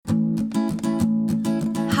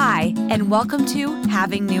Hi, and welcome to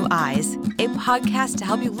Having New Eyes, a podcast to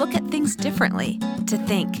help you look at things differently, to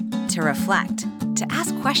think, to reflect, to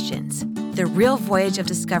ask questions. The real voyage of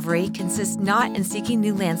discovery consists not in seeking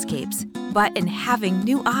new landscapes, but in having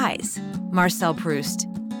new eyes. Marcel Proust.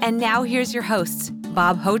 And now here's your hosts,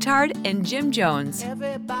 Bob Hotard and Jim Jones.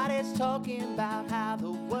 Everybody's talking about how the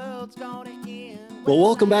world's gonna end. Well,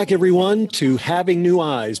 welcome back, everyone, to Having New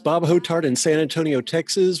Eyes. Bob Hotard in San Antonio,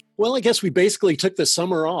 Texas. Well, I guess we basically took the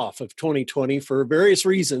summer off of 2020 for various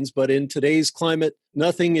reasons, but in today's climate,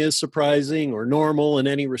 nothing is surprising or normal in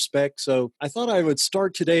any respect. So I thought I would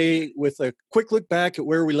start today with a quick look back at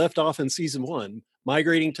where we left off in season 1,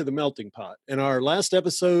 Migrating to the Melting Pot, and our last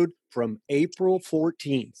episode from April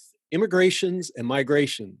 14th, Immigrations and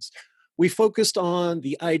Migrations. We focused on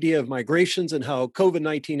the idea of migrations and how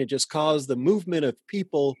COVID-19 had just caused the movement of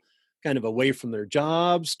people kind of away from their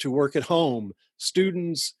jobs to work at home.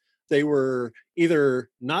 Students, they were either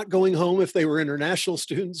not going home if they were international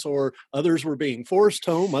students, or others were being forced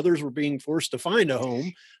home. Others were being forced to find a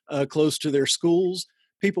home close to their schools.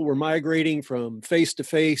 People were migrating from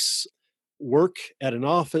face-to-face work at an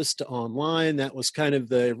office to online. That was kind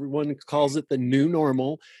of everyone calls it the new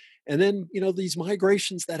normal. And then, these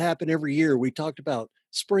migrations that happen every year, we talked about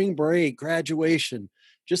spring break, graduation,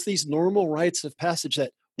 just these normal rites of passage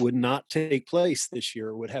that would not take place this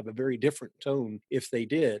year, would have a very different tone if they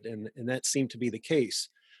did. And that seemed to be the case.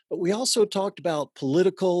 But we also talked about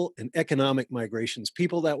political and economic migrations,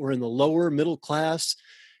 people that were in the lower middle class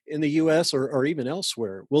in the U.S. or even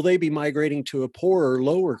elsewhere. Will they be migrating to a poorer,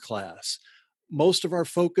 lower class? Most of our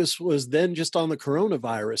focus was then just on the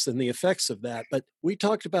coronavirus and the effects of that. But we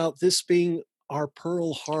talked about this being our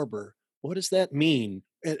Pearl Harbor. What does that mean?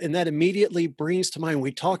 And that immediately brings to mind,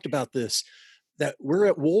 we talked about this, that we're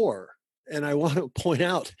at war. And I want to point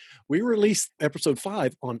out, we released episode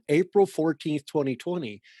 5 on April 14th,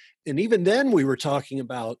 2020. And even then we were talking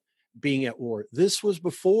about being at war. This was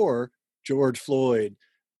before George Floyd,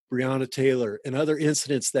 Breonna Taylor, and other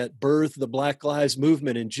incidents that birthed the Black Lives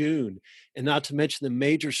Movement in June, and not to mention the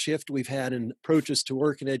major shift we've had in approaches to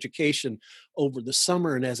work and education over the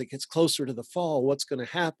summer. And as it gets closer to the fall, what's going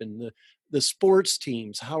to happen? The sports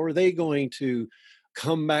teams, how are they going to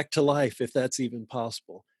come back to life, if that's even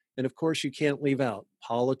possible? And of course, you can't leave out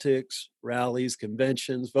politics, rallies,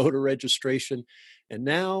 conventions, voter registration. And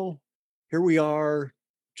now, here we are,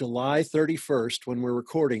 July 31st, when we're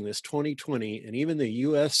recording this, 2020, and even the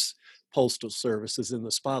U.S. Postal Service is in the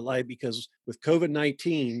spotlight because with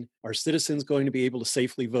COVID-19, are citizens going to be able to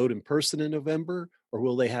safely vote in person in November, or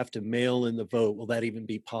will they have to mail in the vote? Will that even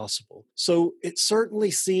be possible? So it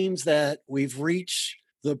certainly seems that we've reached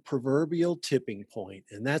the proverbial tipping point,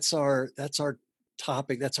 and that's our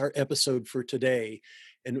topic, that's our episode for today.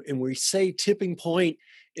 And we say tipping point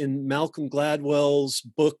in Malcolm Gladwell's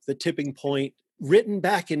book, The Tipping Point, written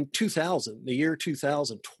back in 2000, the year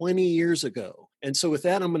 2000, 20 years ago. And so with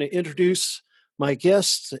that, I'm going to introduce my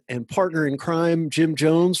guest and partner in crime, Jim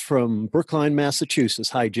Jones from Brookline, Massachusetts.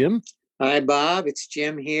 Hi, Jim. Hi, Bob. It's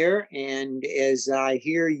Jim here. And as I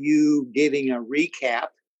hear you giving a recap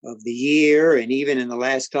of the year and even in the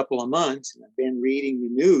last couple of months, I've been reading the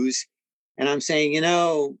news and I'm saying,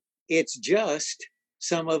 it's just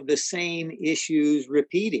some of the same issues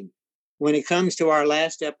repeating. When it comes to our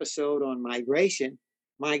last episode on migration,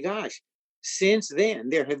 my gosh, since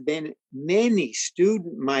then, there have been many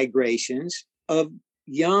student migrations of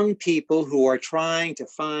young people who are trying to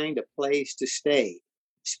find a place to stay.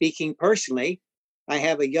 Speaking personally, I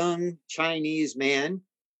have a young Chinese man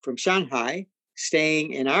from Shanghai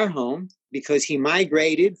staying in our home because he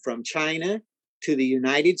migrated from China to the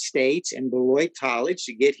United States and Beloit College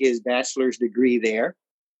to get his bachelor's degree there.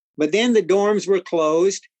 But then the dorms were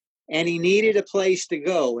closed, and he needed a place to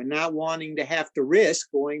go, and not wanting to have to risk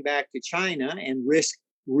going back to China and risk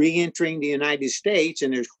re-entering the United States,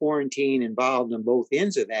 and there's quarantine involved on both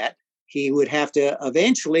ends of that. He would have to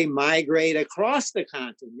eventually migrate across the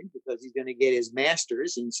continent because he's going to get his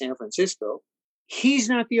master's in San Francisco. He's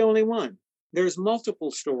not the only one. There's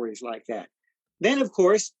multiple stories like that. Then, of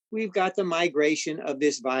course, we've got the migration of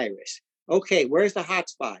this virus. Okay, where's the hot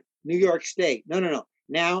spot? New York State. No.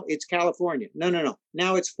 Now it's California. No.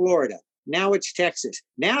 Now it's Florida. Now it's Texas.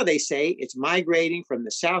 Now they say it's migrating from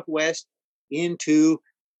the Southwest into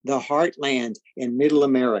the heartland in Middle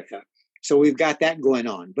America. So we've got that going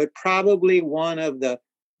on. But probably one of the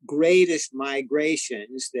greatest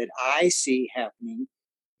migrations that I see happening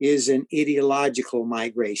is an ideological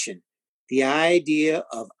migration. The idea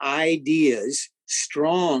of ideas,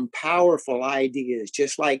 strong, powerful ideas,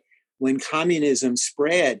 just like when communism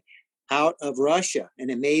spread out of Russia.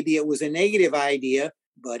 And maybe it was a negative idea,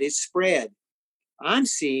 but it spread. I'm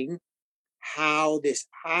seeing how this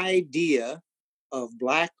idea of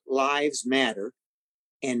Black Lives Matter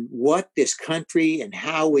and what this country and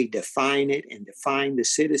how we define it and define the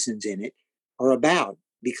citizens in it are about.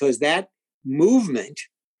 Because that movement,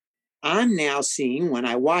 I'm now seeing when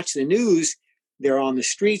I watch the news, they're on the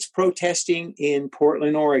streets protesting in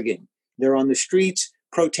Portland, Oregon. They're on the streets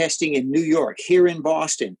protesting in New York, here in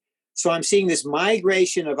Boston. So I'm seeing this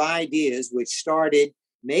migration of ideas, which started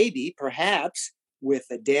maybe, perhaps, with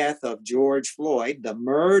the death of George Floyd, the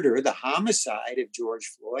murder, the homicide of George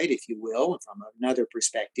Floyd, if you will, from another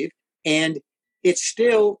perspective. And it's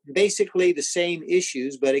still basically the same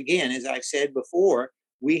issues. But again, as I've said before,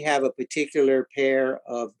 we have a particular pair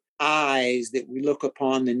of eyes that we look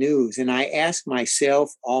upon the news. And I ask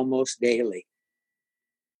myself almost daily,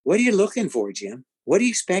 what are you looking for, Jim? What do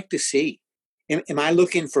you expect to see? Am I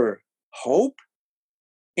looking for hope?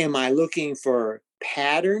 Am I looking for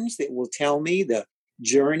patterns that will tell me the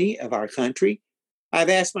journey of our country? I've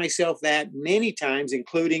asked myself that many times,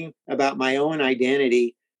 including about my own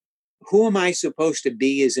identity. Who am I supposed to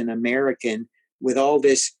be as an American with all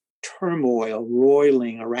this turmoil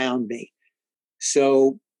roiling around me?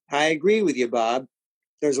 So I agree with you, Bob.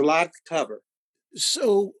 There's a lot to cover.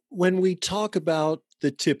 So when we talk about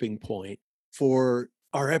the tipping point for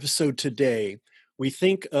our episode today, we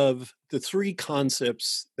think of the three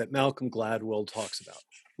concepts that Malcolm Gladwell talks about: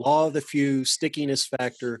 law of the few, stickiness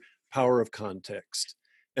factor, power of context.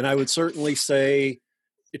 And I would certainly say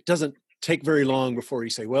it doesn't take very long before you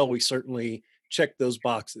say, well, we certainly check those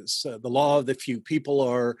boxes. The law of the few, people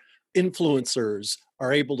are influencers,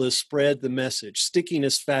 are able to spread the message.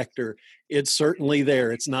 Stickiness factor, it's certainly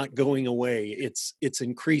there. It's not going away. It's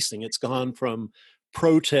increasing. It's gone from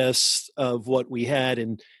protests of what we had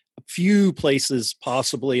in a few places,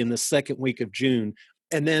 possibly in the second week of June,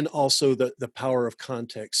 and then also the power of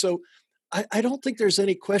context. So I don't think there's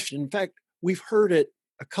any question. In fact, we've heard it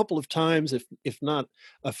a couple of times, if not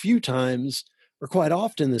a few times, or quite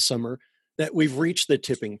often this summer, that we've reached the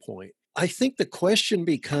tipping point. I think the question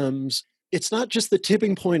becomes, it's not just the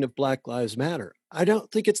tipping point of Black Lives Matter. I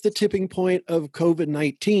don't think it's the tipping point of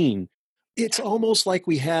COVID-19. It's almost like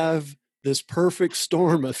we have this perfect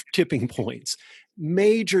storm of tipping points.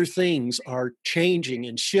 Major things are changing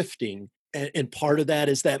and shifting, and part of that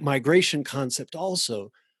is that migration concept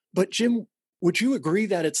also. But Jim, would you agree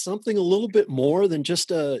that it's something a little bit more than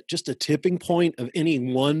just a tipping point of any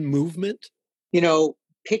one movement? You know,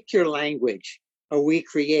 pick your language. Are we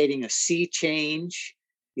creating a sea change?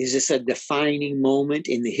 Is this a defining moment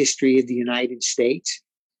in the history of the United States?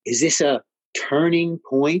 Is this a turning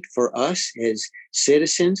point for us as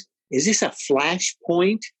citizens? Is this a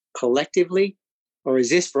flashpoint collectively? Or is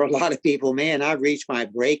this for a lot of people, man, I've reached my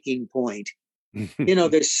breaking point?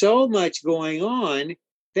 There's so much going on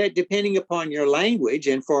that depending upon your language,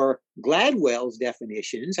 and for Gladwell's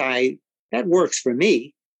definitions, that works for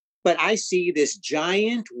me. But I see this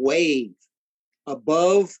giant wave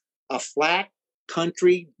above a flat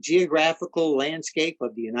country geographical landscape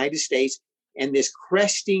of the United States, and this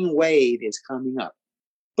cresting wave is coming up.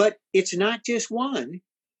 But it's not just one,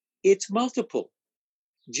 it's multiple.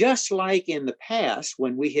 Just like in the past,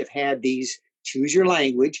 when we have had these, choose your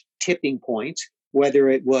language, tipping points, whether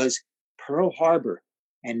it was Pearl Harbor,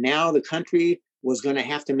 and now the country was going to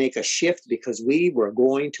have to make a shift because we were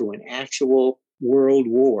going to an actual world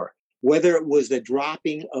war, whether it was the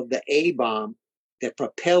dropping of the A-bomb that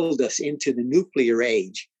propelled us into the nuclear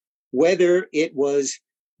age, whether it was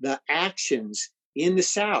the actions in the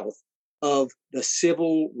South of the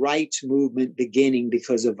civil rights movement beginning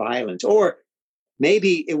because of violence, or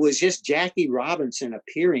maybe it was just Jackie Robinson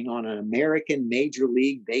appearing on an American Major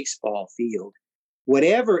League Baseball field.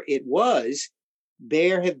 Whatever it was,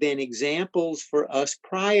 there have been examples for us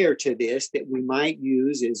prior to this that we might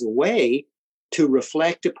use as a way to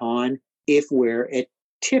reflect upon if we're at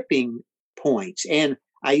tipping points. And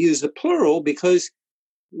I use the plural because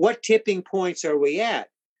what tipping points are we at?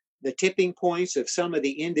 The tipping points of some of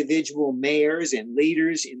the individual mayors and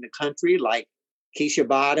leaders in the country, like Keisha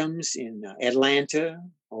Bottoms in Atlanta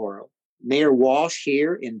or Mayor Walsh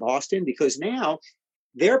here in Boston, because now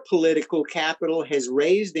their political capital has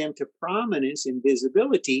raised them to prominence and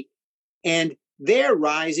visibility, and they're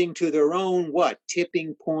rising to their own,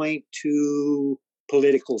 tipping point to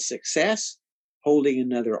political success, holding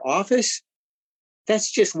another office.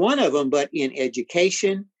 That's just one of them, but in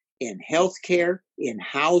education, in healthcare, in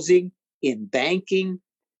housing, in banking,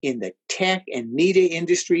 in the tech and media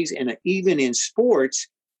industries, and even in sports,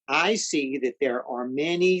 I see that there are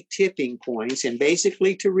many tipping points. And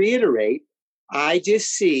basically, to reiterate, I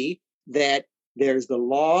just see that there's the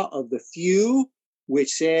law of the few,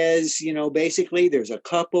 which says, basically there's a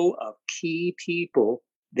couple of key people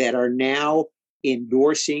that are now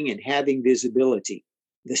endorsing and having visibility.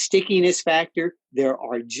 The stickiness factor, there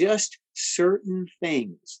are just certain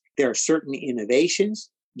things. There are certain innovations.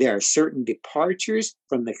 There are certain departures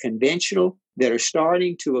from the conventional that are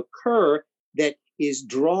starting to occur that is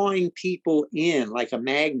drawing people in like a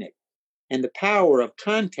magnet. And the power of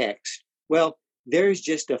context, well, there's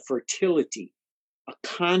just a fertility, a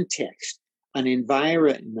context, an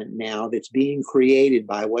environment now that's being created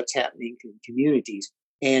by what's happening in communities.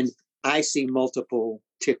 And I see multiple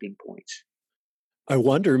tipping points. I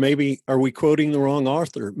wonder, maybe, are we quoting the wrong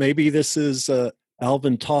author? Maybe this is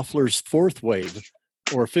Alvin Toffler's fourth wave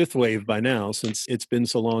or fifth wave by now, since it's been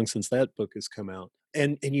so long since that book has come out.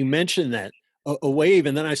 And you mentioned that, a wave.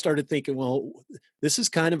 And then I started thinking, well, this is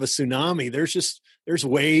kind of a tsunami. There's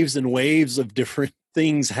waves and waves of different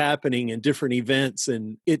things happening and different events.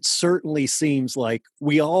 And it certainly seems like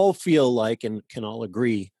we all feel like, and can all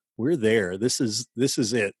agree, we're there. This is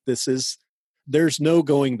it. There's no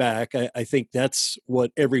going back. I think that's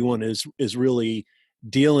what everyone is really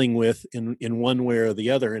dealing with in one way or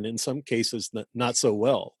the other. And in some cases, not so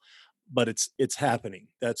well, but it's happening.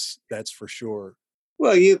 That's for sure.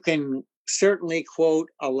 Well, you can certainly quote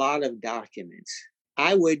a lot of documents.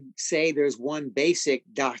 I would say there's one basic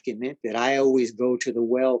document that I always go to the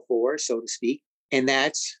well for, so to speak, and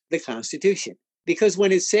that's the Constitution. Because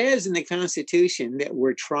when it says in the Constitution that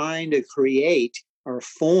we're trying to create or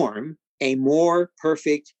form a more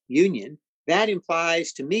perfect union, that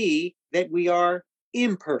implies to me that we are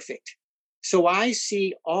imperfect. So I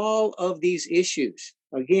see all of these issues,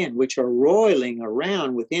 again, which are roiling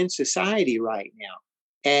around within society right now,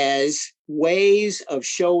 as ways of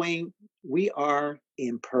showing we are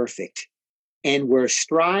imperfect. And we're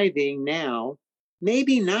striving now,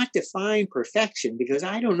 maybe not to find perfection, because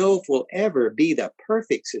I don't know if we'll ever be the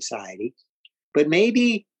perfect society, but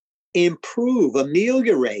maybe improve,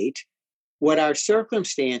 ameliorate what our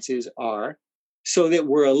circumstances are so that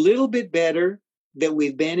we're a little bit better than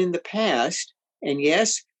we've been in the past. And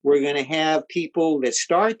yes, we're going to have people that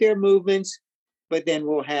start their movements, but then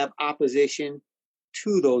we'll have opposition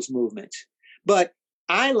to those movements. But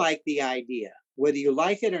I like the idea, whether you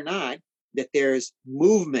like it or not, that there's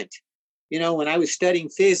movement. When I was studying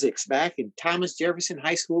physics back in Thomas Jefferson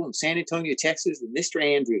High School in San Antonio, Texas, with Mr.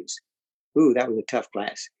 Andrews, that was a tough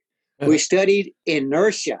class. We studied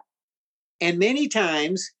inertia. And many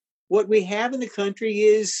times what we have in the country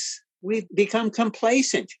is we've become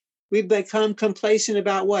complacent. We've become complacent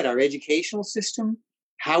about what? Our educational system,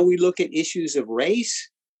 how we look at issues of race,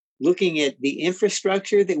 looking at the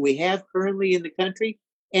infrastructure that we have currently in the country.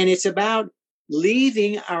 And it's about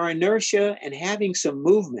leaving our inertia and having some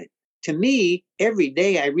movement. To me, every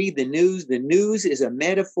day I read the news is a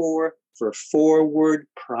metaphor for forward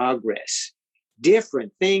progress.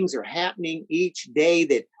 Different things are happening each day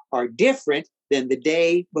that are different than the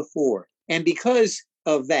day before. And because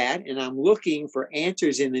of that, and I'm looking for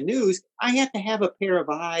answers in the news, I have to have a pair of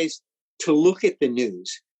eyes to look at the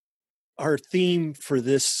news. Our theme for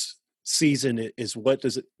this season is, what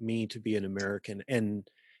does it mean to be an American? And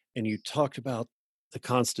you talked about the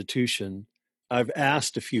Constitution. I've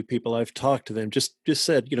asked a few people, I've talked to them, just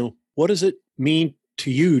said, what does it mean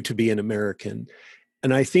to you to be an American?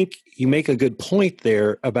 And I think you make a good point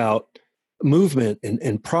there about movement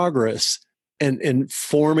and progress and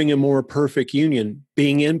forming a more perfect union,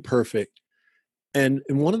 being imperfect. And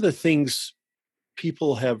one of the things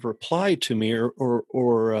people have replied to me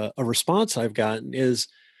or a response I've gotten is,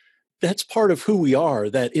 that's part of who we are,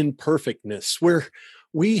 that imperfectness, where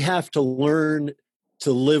we have to learn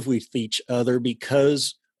to live with each other,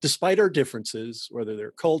 because despite our differences, whether they're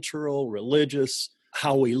cultural, religious,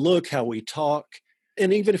 how we look, how we talk,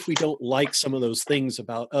 and even if we don't like some of those things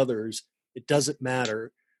about others, it doesn't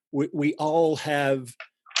matter. We all have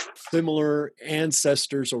similar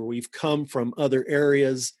ancestors, or we've come from other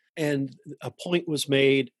areas. And a point was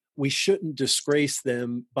made, we shouldn't disgrace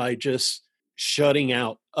them by just shutting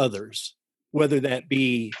out others, whether that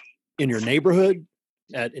be in your neighborhood,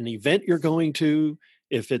 at an event you're going to,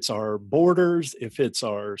 if it's our borders, if it's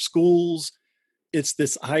our schools. It's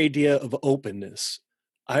this idea of openness.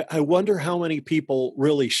 I wonder how many people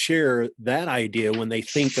really share that idea when they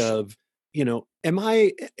think of, am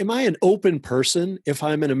I an open person if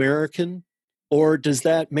I'm an American, or does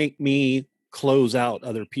that make me close out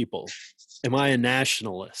other people? Am I a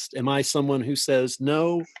nationalist? Am I someone who says,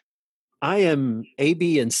 no, I am A,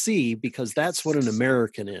 B, and C because that's what an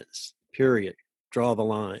American is, period. Draw the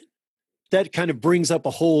line. That kind of brings up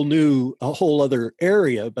a whole other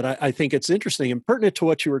area, but I think it's interesting and pertinent to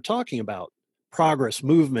what you were talking about. Progress,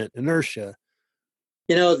 movement, inertia.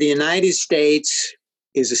 The United States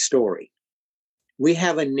is a story. We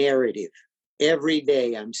have a narrative. Every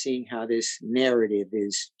day I'm seeing how this narrative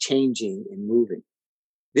is changing and moving.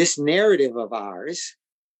 This narrative of ours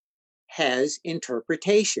has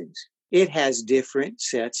interpretations. It has different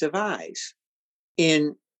sets of eyes.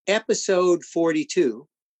 In episode 42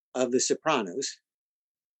 of The Sopranos,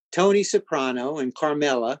 Tony Soprano and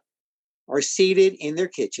Carmela are seated in their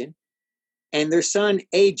kitchen, and their son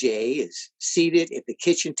AJ is seated at the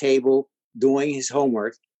kitchen table doing his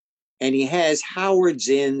homework, and he has Howard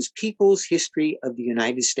Zinn's People's History of the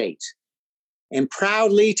United States. And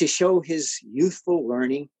proudly to show his youthful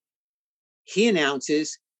learning, he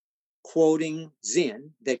announces, quoting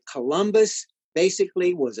Zinn, that Columbus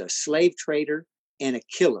basically was a slave trader and a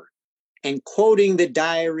killer. And quoting the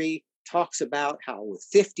diary, talks about how with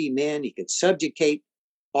 50 men, he could subjugate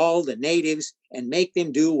all the natives and make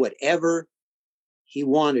them do whatever he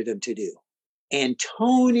wanted them to do. And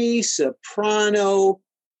Tony Soprano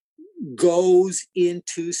goes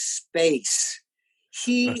into space.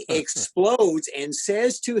 He explodes and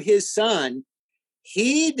says to his son,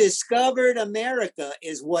 he discovered America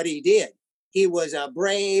is what he did. He was a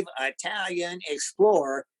brave Italian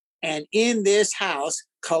explorer. And in this house,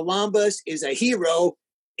 Columbus is a hero.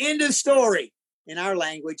 End of story. In our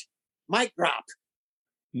language, mic drop.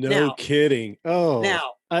 No kidding. Oh,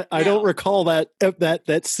 I don't recall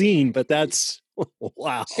that scene, but that's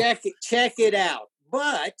wow. Check it out.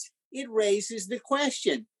 But it raises the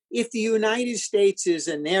question: if the United States is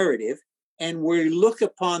a narrative, and we look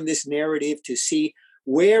upon this narrative to see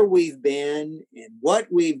where we've been and what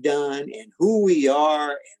we've done and who we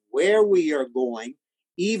are and where we are going,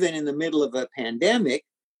 even in the middle of a pandemic,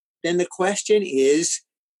 then the question is,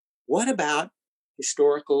 what about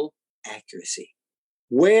historical accuracy?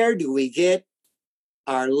 Where do we get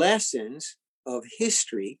our lessons of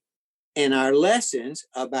history and our lessons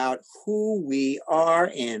about who we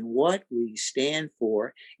are and what we stand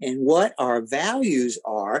for and what our values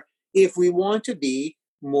are if we want to be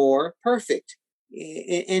more perfect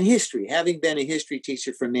in history? Having been a history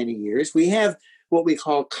teacher for many years, we have what we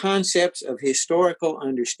call concepts of historical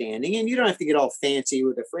understanding. And you don't have to get all fancy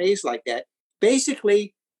with a phrase like that.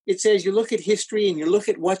 Basically, it says you look at history and you look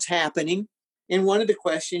at what's happening. And one of the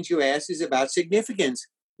questions you ask is about significance.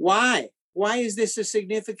 Why? Why is this a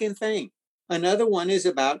significant thing? Another one is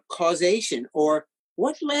about causation, or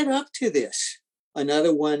what led up to this?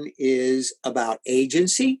 Another one is about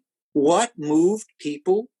agency. What moved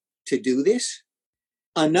people to do this?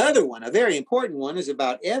 Another one, a very important one, is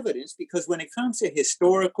about evidence, because when it comes to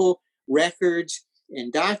historical records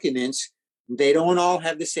and documents, they don't all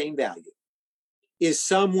have the same value. Is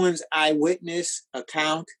someone's eyewitness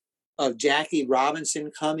account of Jackie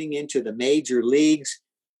Robinson coming into the major leagues,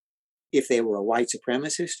 if they were a white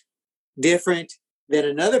supremacist, different than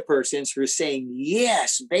another person's who's saying,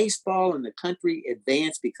 yes, baseball in the country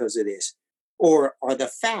advanced because of this? Or are the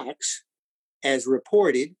facts, as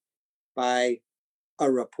reported by a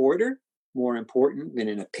reporter, more important than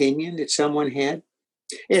an opinion that someone had?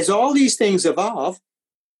 As all these things evolve,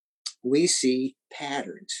 we see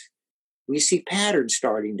patterns. We see patterns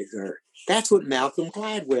starting to occur. That's what Malcolm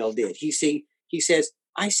Gladwell did. He says,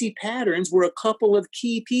 I see patterns where a couple of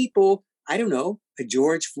key people, I don't know, a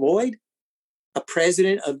George Floyd, a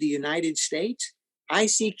president of the United States, I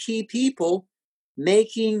see key people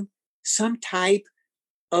making some type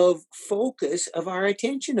of focus of our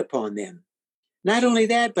attention upon them. Not only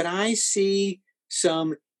that, but I see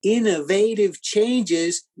some innovative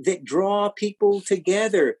changes that draw people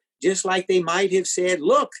together, just like they might have said,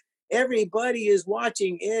 look, everybody is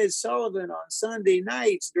watching Ed Sullivan on Sunday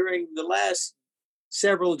nights during the last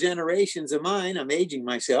several generations of mine. I'm aging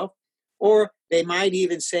myself. Or they might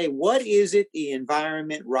even say, what is it, the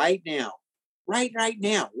environment right now? Right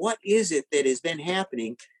now, what is it that has been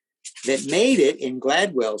happening that made it, in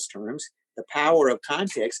Gladwell's terms, the power of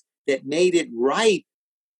context, that made it right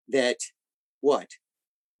that what?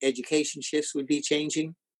 Education shifts would be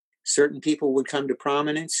changing. Certain people would come to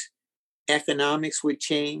prominence. Economics would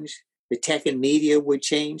change. The tech and media would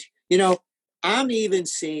change. I'm even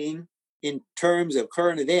seeing, in terms of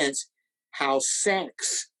current events, how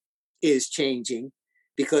sex is changing,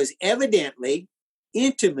 because evidently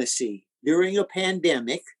intimacy during a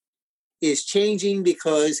pandemic is changing,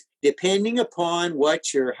 because depending upon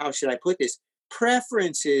what your, how should I put this,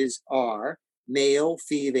 preferences are, male,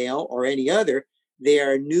 female, or any other,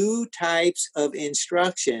 there are new types of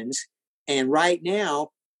instructions. And right now,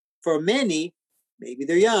 for many, maybe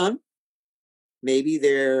they're young, maybe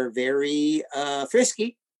they're very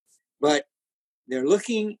frisky, but they're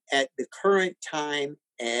looking at the current time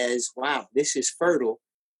as, wow, this is fertile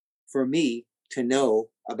for me to know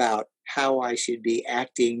about how I should be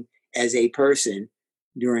acting as a person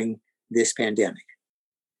during this pandemic.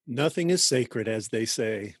 Nothing is sacred, as they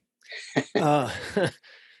say. Uh,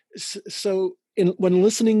 so, when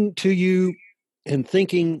listening to you and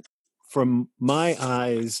thinking from my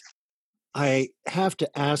eyes, I have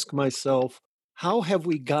to ask myself, how have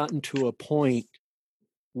we gotten to a point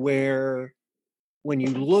where, when you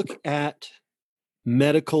look at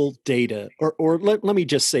medical data, or let me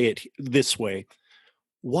just say it this way,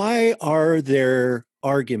 why are there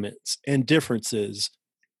arguments and differences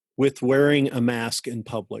with wearing a mask in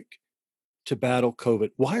public to battle COVID?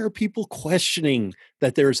 Why are people questioning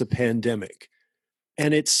that there's a pandemic?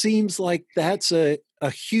 And it seems like that's a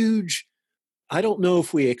huge, I don't know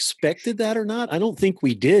if we expected that or not. I don't think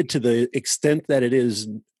we did, to the extent that it is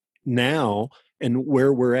now and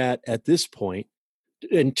where we're at this point.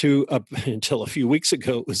 And until a few weeks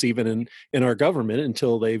ago, it was even in our government,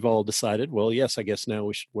 until they've all decided, well, yes, I guess now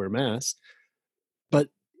we should wear masks. But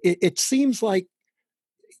it seems like,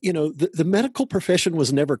 the medical profession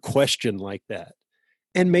was never questioned like that.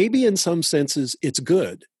 And maybe in some senses it's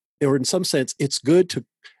good, or in some sense it's good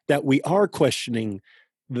that we are questioning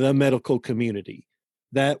the medical community,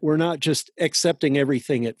 that we're not just accepting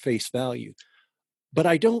everything at face value. But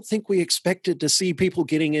I don't think we expected to see people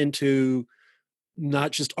getting into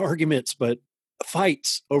not just arguments, but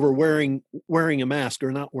fights over wearing a mask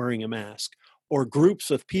or not wearing a mask, or groups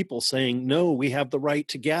of people saying, no, we have the right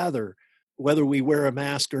to gather, whether we wear a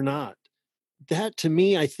mask or not. That, to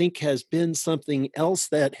me, I think has been something else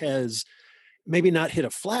that has maybe not hit a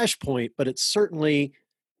flashpoint, but it's certainly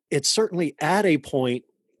at a point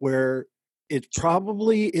where it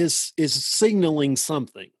probably is signaling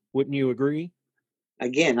something. Wouldn't you agree?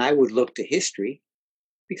 Again, I would look to history,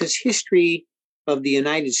 because history of the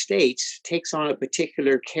United States takes on a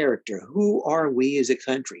particular character. Who are we as a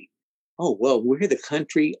country? Oh, well, we're the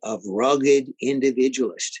country of rugged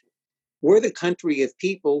individualists. We're the country of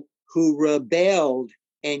people who rebelled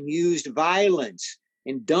and used violence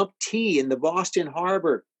and dumped tea in the Boston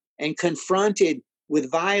Harbor and confronted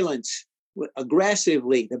with violence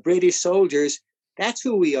aggressively the British soldiers. That's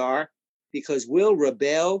who we are, because we'll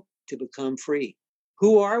rebel to become free.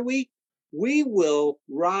 Who are we? We will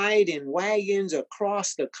ride in wagons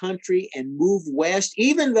across the country and move west,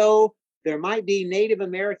 even though there might be Native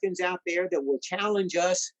Americans out there that will challenge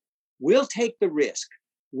us. We'll take the risk.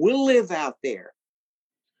 We'll live out there.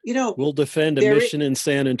 We'll defend a mission in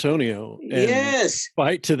San Antonio and yes,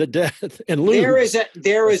 fight to the death and lose.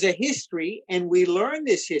 There is a history, and we learn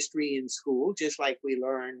this history in school, just like we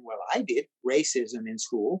learn, well, I did, racism in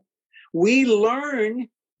school. We learn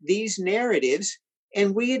these narratives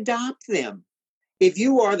and we adopt them. If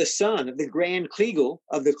you are the son of the Grand Kleagle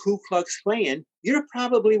of the Ku Klux Klan, you're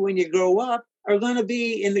probably, when you grow up, are going to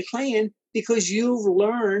be in the Klan because you've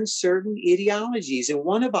learned certain ideologies. And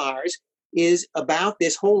one of ours is about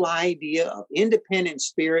this whole idea of independent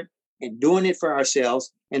spirit and doing it for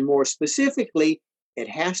ourselves. And more specifically, it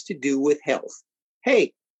has to do with health.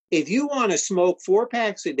 Hey, if you want to smoke 4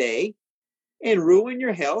 packs a day and ruin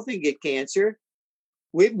your health and get cancer,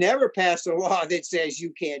 we've never passed a law that says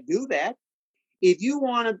you can't do that. If you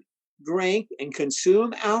want to drink and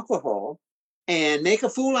consume alcohol and make a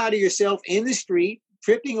fool out of yourself in the street,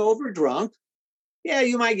 tripping over drunk, yeah,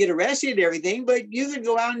 you might get arrested and everything, but you could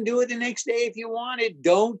go out and do it the next day if you wanted.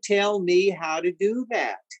 Don't tell me how to do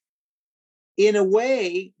that. In a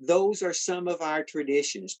way, those are some of our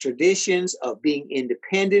traditions of being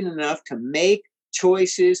independent enough to make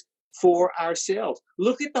choices for ourselves.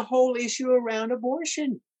 Look at the whole issue around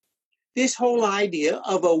abortion. This whole idea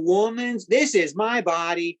of a woman's, this is my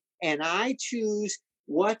body, and I choose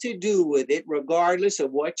what to do with it, regardless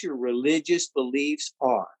of what your religious beliefs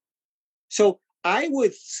are. So I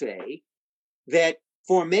would say that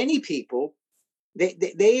for many people,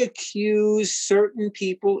 they accuse certain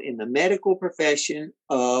people in the medical profession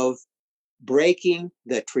of breaking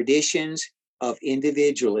the traditions of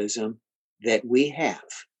individualism that we have.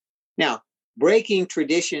 Now, breaking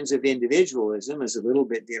traditions of individualism is a little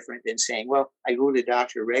bit different than saying, well, I go to the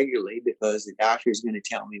doctor regularly because the doctor is going to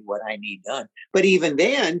tell me what I need done. But even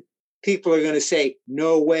then, people are going to say,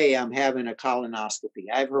 no way I'm having a colonoscopy.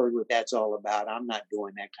 I've heard what that's all about. I'm not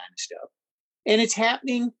doing that kind of stuff. And it's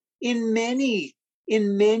happening in many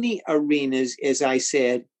arenas, as I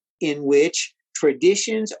said, in which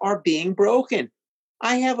traditions are being broken.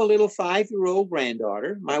 I have a little 5-year-old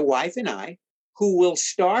granddaughter, my wife and I, who will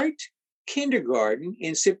start kindergarten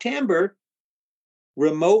in September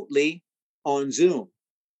remotely on Zoom.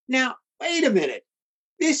 Now, wait a minute.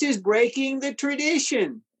 This is breaking the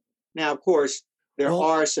tradition. Now, of course, there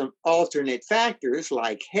are some alternate factors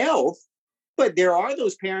like health But there are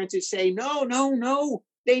those parents that say, no, no, no,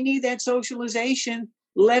 they need that socialization.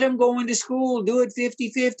 Let them go into school, do it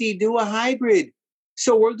 50-50, do a hybrid.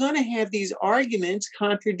 So we're going to have these arguments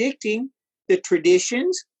contradicting the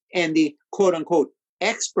traditions and the quote unquote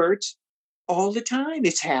experts all the time.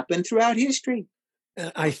 It's happened throughout history.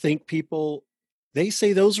 I think people, they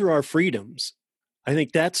say those are our freedoms. I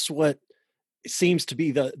think that's what seems to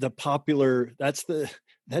be the popular, that's the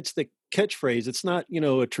catchphrase. It's not,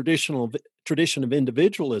 a tradition of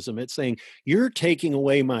individualism. It's saying you're taking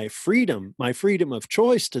away my freedom of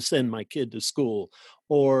choice to send my kid to school,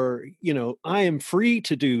 or, I am free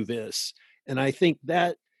to do this. And I think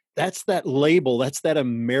that's that label, that's that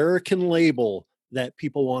American label that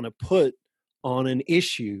people want to put on an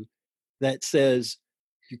issue that says,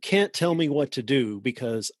 you can't tell me what to do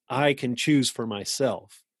because I can choose for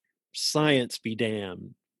myself. Science be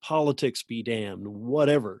damned, politics be damned,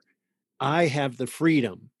 whatever. I have the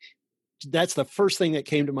freedom. That's the first thing that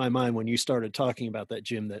came to my mind when you started talking about that,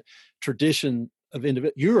 Jim, that tradition of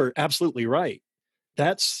individual. You're absolutely right.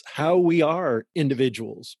 That's how we are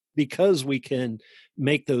individuals, because we can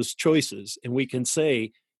make those choices and we can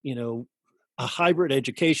say, a hybrid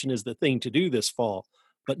education is the thing to do this fall,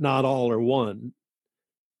 but not all are one.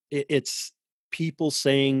 It's people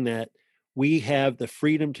saying that we have the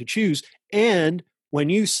freedom to choose. And when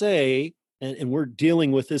you say, and we're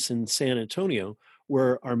dealing with this in San Antonio,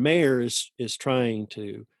 where our mayor is trying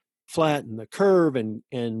to flatten the curve and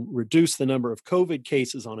reduce the number of COVID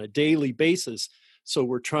cases on a daily basis. So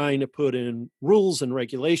we're trying to put in rules and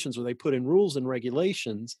regulations, or they put in rules and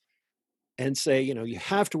regulations and say, you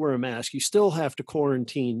have to wear a mask, you still have to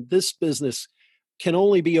quarantine, this business can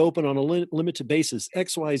only be open on a limited basis,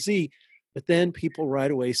 XYZ. But then people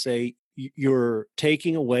right away say, you're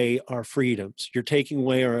taking away our freedoms, you're taking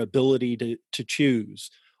away our ability to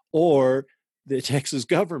choose. Or the Texas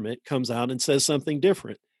government comes out and says something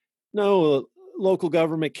different. No, local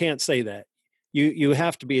government can't say that. You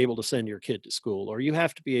have to be able to send your kid to school, or you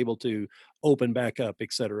have to be able to open back up,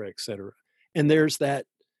 et cetera, et cetera. And there's that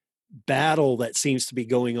battle that seems to be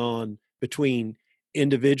going on between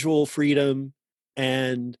individual freedom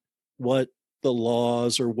and what the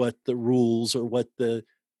laws or what the rules or what the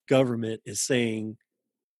government is saying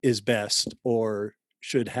is best or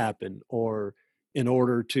should happen, or in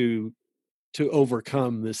order to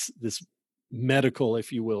overcome this medical,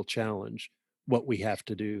 if you will, challenge, what we have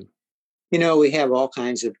to do. We have all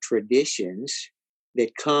kinds of traditions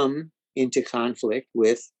that come into conflict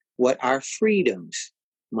with what our freedoms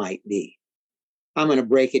might be. I'm going to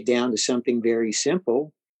break it down to something very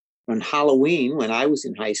simple. On Halloween, when I was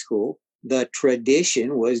in high school, the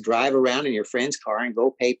tradition was drive around in your friend's car and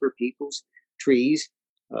go paper people's trees,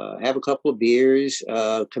 have a couple of beers,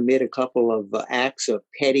 commit a couple of acts of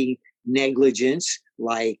petty negligence,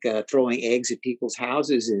 like throwing eggs at people's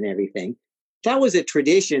houses and everything. That was a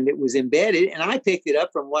tradition that was embedded, and I picked it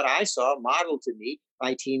up from what I saw modeled to me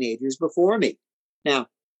by teenagers before me. Now,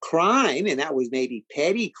 crime, and that was maybe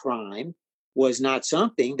petty crime, was not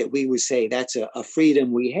something that we would say that's a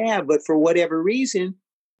freedom we have. But for whatever reason,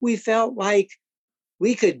 we felt like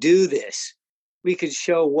we could do this. We could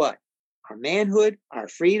show what? Our manhood, our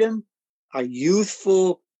freedom, our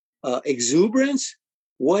youthful exuberance.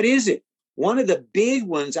 What is it? One of the big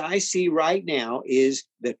ones I see right now is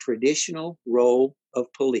the traditional role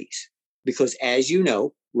of police. Because as you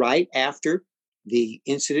know, right after the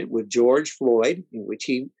incident with George Floyd, in which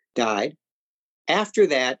he died, after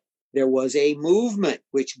that, there was a movement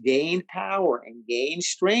which gained power and gained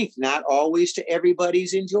strength, not always to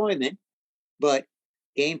everybody's enjoyment, but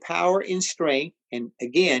gained power and strength. And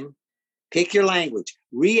again, pick your language,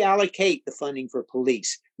 reallocate the funding for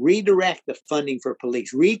police, redirect the funding for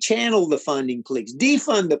police, rechannel the funding police,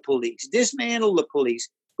 defund the police, dismantle the police.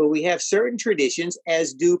 But we have certain traditions,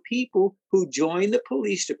 as do people who join the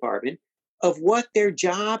police department, of what their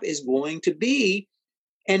job is going to be.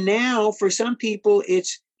 And now for some people,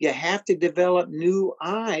 it's you have to develop new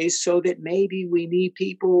eyes, so that maybe we need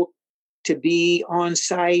people to be on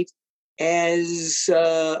site as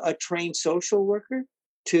a trained social worker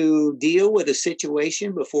to deal with a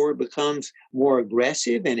situation before it becomes more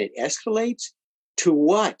aggressive and it escalates. To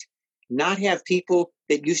what? Not have people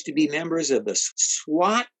that used to be members of the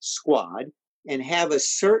SWAT squad and have a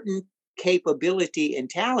certain capability and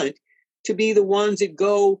talent to be the ones that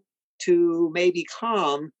go to maybe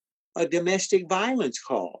calm a domestic violence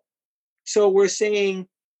call. So we're saying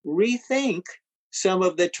rethink some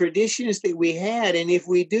of the traditions that we had. And if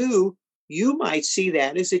we do, you might see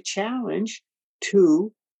that as a challenge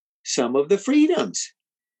to some of the freedoms.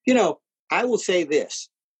 I will say this.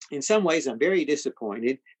 In some ways, I'm very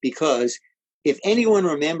disappointed because If anyone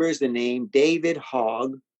remembers the name David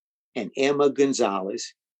Hogg and Emma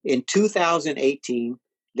Gonzalez, in 2018,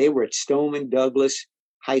 they were at Stoneman Douglas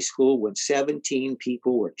High School when 17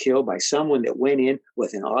 people were killed by someone that went in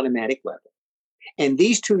with an automatic weapon. And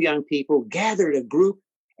these two young people gathered a group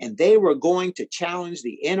and they were going to challenge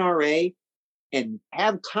the NRA and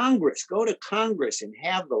have Congress, go to Congress and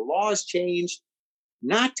have the laws changed,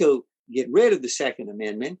 not to get rid of the Second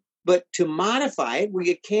Amendment, but to modify it where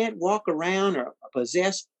you can't walk around or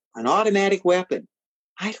possess an automatic weapon.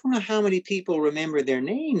 I don't know how many people remember their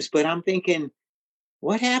names, but I'm thinking,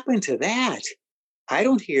 what happened to that? I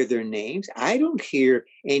don't hear their names. I don't hear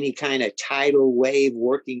any kind of tidal wave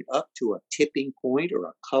working up to a tipping point or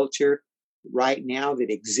a culture right now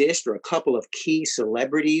that exists, or a couple of key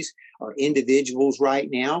celebrities or individuals right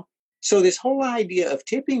now. So this whole idea of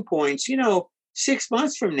tipping points, 6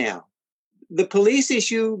 months from now, the police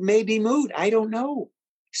issue may be moot. I don't know.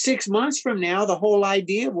 6 months from now, the whole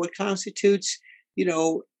idea of what constitutes,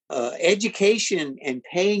 education and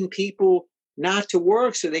paying people not to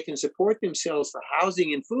work so they can support themselves for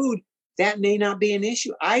housing and food, that may not be an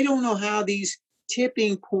issue. I don't know how these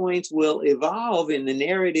tipping points will evolve in the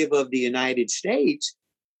narrative of the United States,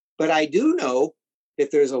 but I do know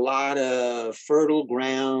that there's a lot of fertile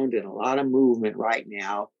ground and a lot of movement right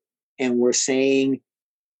now. And we're saying,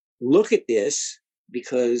 look at this,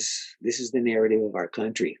 because this is the narrative of our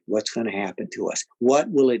country. What's going to happen to us? What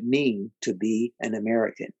will it mean to be an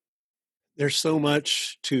American? There's so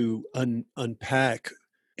much to unpack,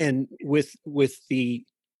 and with the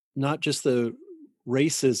not just the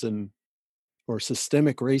racism or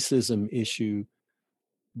systemic racism issue,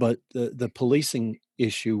 but the policing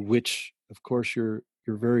issue, which of course you're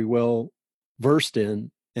very well versed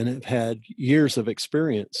in and have had years of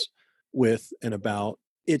experience with and about.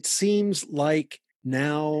 It seems like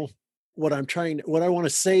now what I want to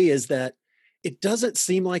say is that it doesn't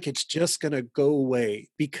seem like it's just going to go away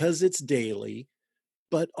because it's daily,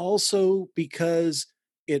 but also because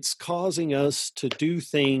it's causing us to do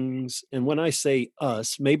things. And when I say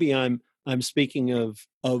us, maybe I'm speaking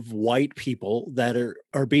of white people that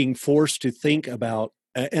are being forced to think about.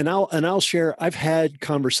 And I'll share. I've had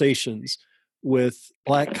conversations with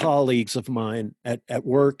Black colleagues of mine at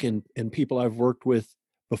work and people I've worked with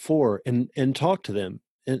before, and talked to them.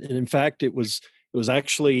 And in fact, it was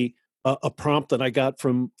actually a prompt that I got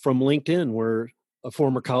from LinkedIn, where a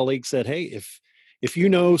former colleague said, "Hey, if you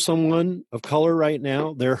know someone of color right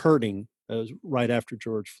now, they're hurting," right after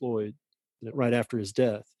George Floyd, right after his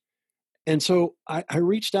death. And so I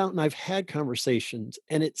reached out and I've had conversations,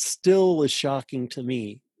 and it still is shocking to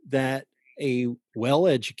me that a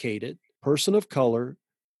well-educated person of color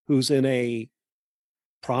who's in a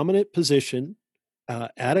prominent position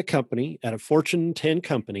at a company, at a Fortune 10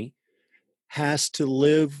 company, has to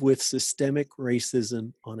live with systemic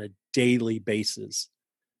racism on a daily basis,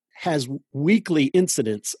 has weekly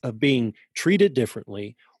incidents of being treated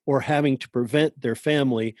differently or having to prevent their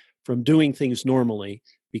family from doing things normally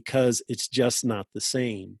because it's just not the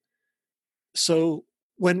same. So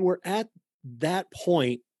when we're at that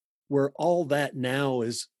point where all that now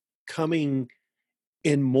is coming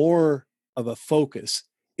in more of a focus,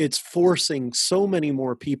 it's forcing so many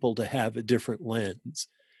more people to have a different lens.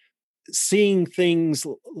 Seeing things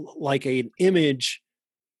like an image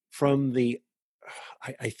from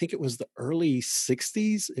I think it was the early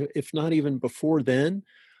 60s, if not even before then,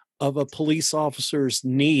 of a police officer's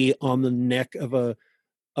knee on the neck of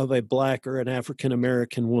a Black or an African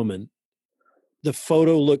American woman. The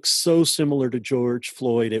photo looks so similar to George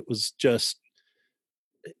Floyd. It was just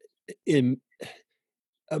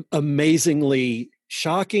amazingly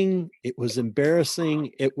shocking. It was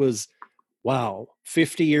embarrassing. It was, wow,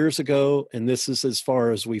 50 years ago, and this is as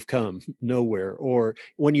far as we've come, nowhere, or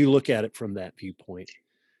when you look at it from that viewpoint.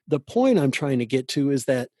 The point I'm trying to get to is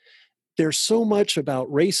that there's so much about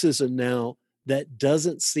racism now that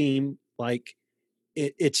doesn't seem like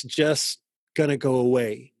it's just going to go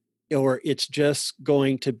away, or it's just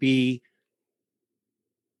going to be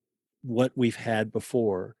what we've had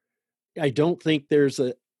before. I don't think there's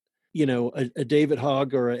a David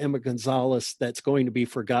Hogg or a Emma Gonzalez that's going to be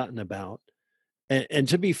forgotten about. And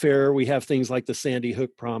to be fair, we have things like the Sandy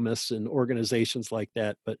Hook Promise and organizations like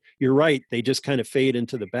that. But you're right; they just kind of fade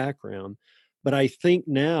into the background. But I think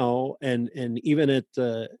now, and even at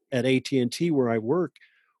AT&T where I work,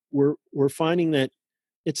 we're finding that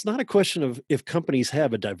it's not a question of if companies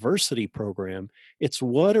have a diversity program. It's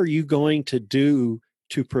what are you going to do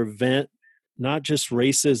to prevent not just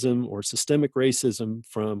racism or systemic racism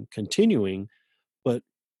from continuing, but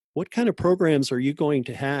what kind of programs are you going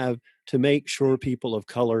to have to make sure people of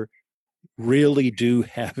color really do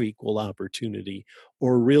have equal opportunity,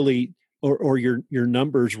 or really, or your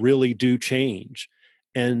numbers really do change.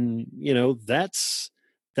 And that's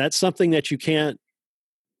something that you can't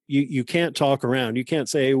talk around. You can't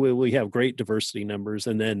say, well, we have great diversity numbers,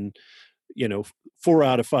 and then 4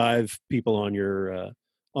 out of 5 people on your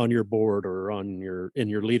board or in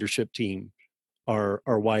your leadership team are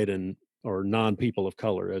white and or non people of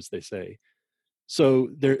color, as they say. So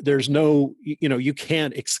there's no, you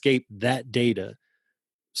can't escape that data.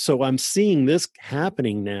 So I'm seeing this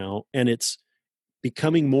happening now, and it's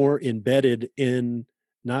becoming more embedded in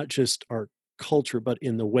not just our culture, but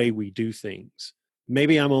in the way we do things.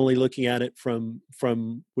 Maybe I'm only looking at it from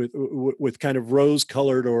with kind of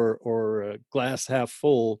rose-colored or glass half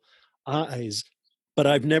full eyes, but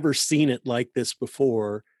I've never seen it like this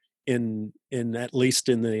before in at least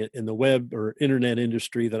in the web or internet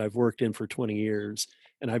industry that I've worked in for 20 years,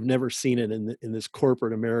 and I've never seen it in this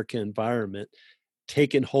corporate America environment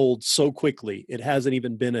taken hold so quickly. It hasn't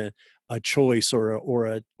even been a choice or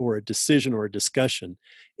a decision or a discussion.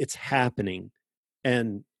 It's happening,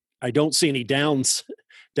 and I don't see any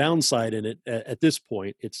downside in it at this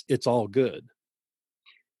point. It's all good.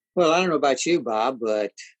 Well, I don't know about you, Bob,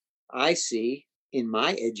 but I see in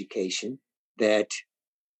my education that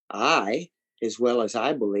as well as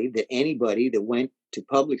I believe that anybody that went to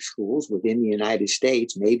public schools within the United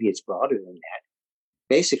States, maybe it's broader than that,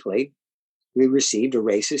 basically, we received a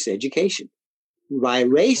racist education. By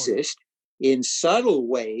racist, in subtle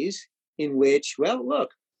ways in which, well,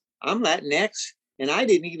 look, I'm Latinx, and I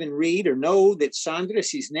didn't even read or know that Sandra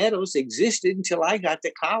Cisneros existed until I got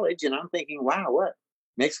to college. And I'm thinking, wow, what?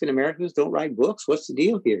 Mexican Americans don't write books? What's the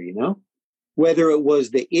deal here, Whether it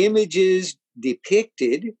was the images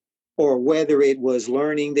depicted or whether it was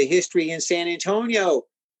learning the history in San Antonio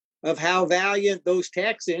of how valiant those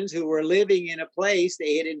Texans who were living in a place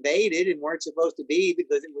they had invaded and weren't supposed to be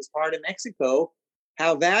because it was part of Mexico,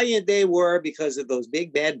 how valiant they were because of those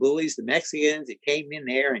big bad bullies, the Mexicans that came in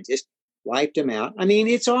there and just wiped them out. I mean,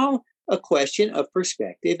 it's all a question of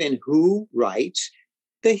perspective and who writes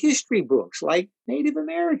the history books, like Native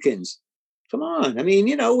Americans. Come on. I mean,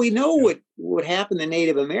 we know what happened to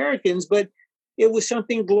Native Americans, but it was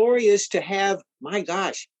something glorious to have, my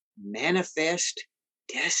gosh, manifest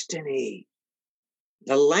destiny.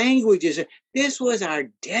 The languages, this was our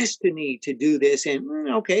destiny to do this. And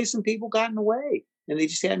okay, some people got in the way and they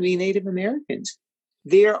just had to be Native Americans.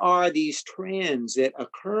 There are these trends that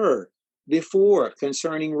occur before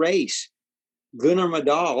concerning race. Gunnar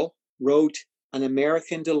Myrdal wrote An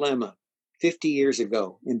American Dilemma 50 years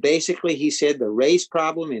ago. And basically he said the race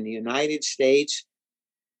problem in the United States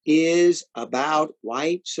is about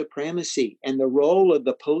white supremacy, and the role of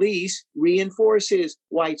the police reinforces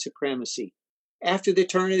white supremacy. After the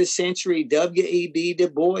turn of the century, W.E.B. Du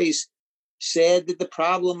Bois said that the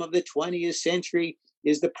problem of the 20th century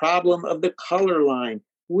is the problem of the color line.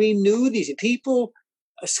 We knew these people,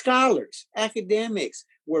 scholars, academics,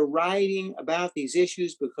 were writing about these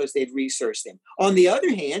issues because they'd researched them. On the other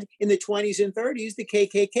hand, in the 20s and 30s, the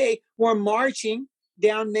KKK were marching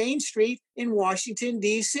down Main Street in Washington,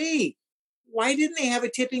 D.C. Why didn't they have a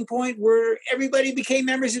tipping point where everybody became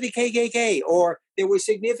members of the KKK or there was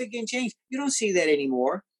significant change? You don't see that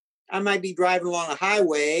anymore. I might be driving along a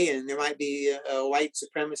highway and there might be a white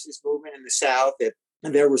supremacist movement in the South that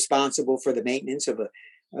they're responsible for the maintenance of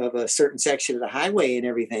a certain section of the highway and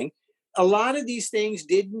everything. A lot of these things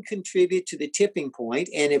didn't contribute to the tipping point.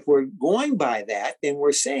 And if we're going by that, then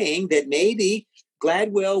we're saying that maybe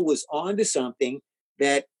Gladwell was onto something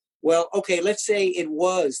that, well, okay, let's say it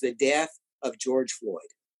was the death of George Floyd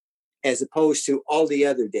as opposed to all the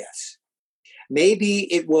other deaths.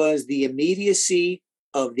 Maybe it was the immediacy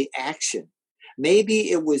of the action. Maybe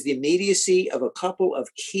it was the immediacy of a couple of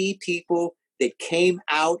key people that came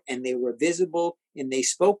out and they were visible and they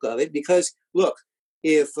spoke of it. Because, look,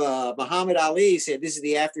 if Muhammad Ali said, this is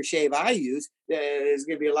the aftershave I use, there's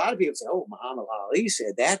going to be a lot of people say, oh, Muhammad Ali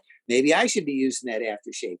said that. Maybe I should be using that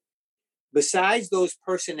aftershave. Besides those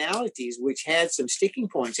personalities, which had some sticking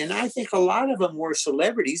points, and I think a lot of them were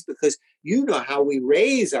celebrities, because you know how we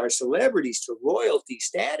raise our celebrities to royalty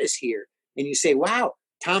status here. And you say, wow,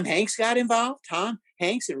 Tom Hanks got involved. Tom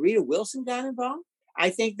Hanks and Rita Wilson got involved.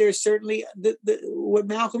 I think there's certainly what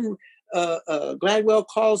Malcolm Gladwell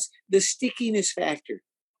calls the stickiness factor.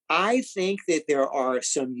 I think that there are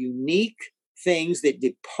some unique things that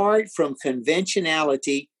depart from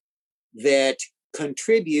conventionality that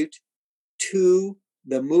contribute to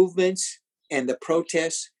the movements and the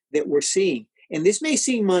protests that we're seeing. And this may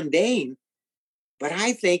seem mundane, but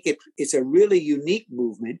I think it's a really unique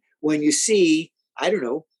movement when you see, I don't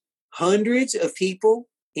know, hundreds of people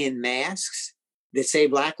in masks that say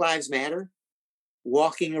Black Lives Matter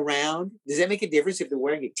walking around? Does that make a difference if they're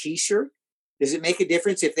wearing a t-shirt? Does it make a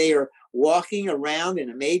difference if they are walking around in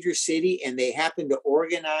a major city and they happen to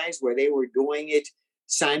organize where they were doing it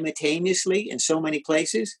simultaneously in so many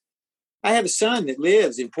places? I have a son that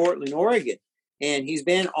lives in Portland, Oregon, and he's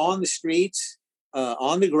been on the streets,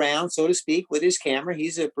 on the ground, so to speak, with his camera.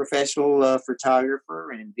 He's a professional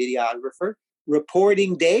photographer and videographer,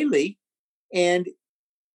 reporting daily. And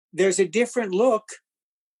there's a different look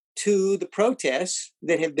to the protests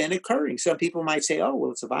that have been occurring. Some people might say, oh,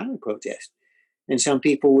 well, it's a violent protest. And some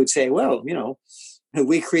people would say, well,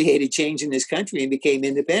 we created change in this country and became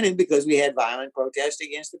independent because we had violent protests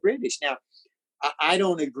against the British. Now, I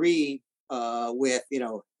don't agree with,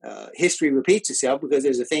 history repeats itself, because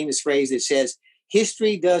there's a famous phrase that says,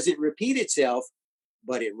 history doesn't repeat itself,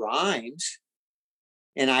 but it rhymes.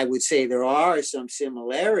 And I would say there are some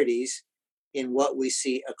similarities in what we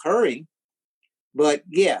see occurring. But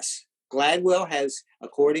yes, Gladwell has,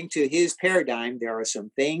 according to his paradigm, there are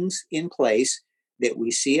some things in place that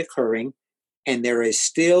we see occurring, and there is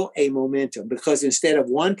still a momentum, because instead of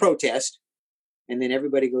one protest and then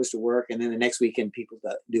everybody goes to work and then the next weekend people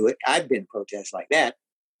do it. I've been to protests like that.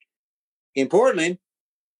 In Portland,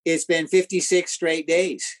 it's been 56 straight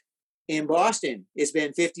days. In Boston, it's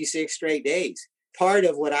been 56 straight days. Part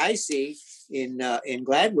of what I see in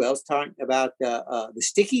Gladwell's talking about the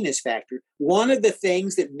stickiness factor. One of the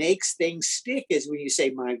things that makes things stick is when you say,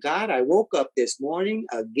 my God, I woke up this morning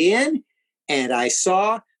again and I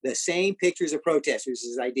saw the same pictures of protesters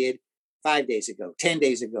as I did 5 days ago, 10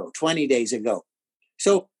 days ago, 20 days ago.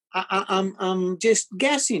 So I'm just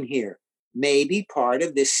guessing here. Maybe part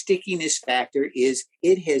of the stickiness factor is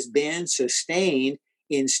it has been sustained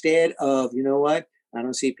instead of, you know what? I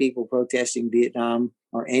don't see people protesting Vietnam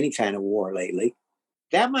or any kind of war lately.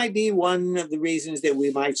 That might be one of the reasons that we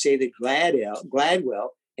might say that Gladwell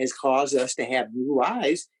has caused us to have new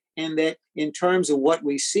eyes, and that in terms of what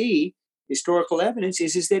we see, historical evidence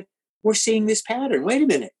is that we're seeing this pattern. Wait a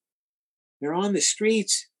minute. They're on the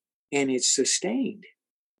streets and it's sustained.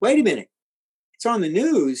 Wait a minute. It's on the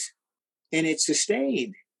news and it's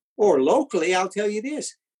sustained. Or locally, I'll tell you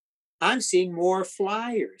this. I'm seeing more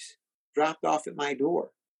flyers dropped off at my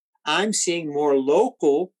door. I'm seeing more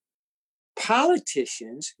local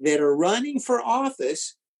politicians that are running for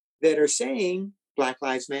office that are saying Black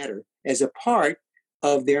Lives Matter as a part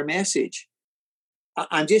of their message.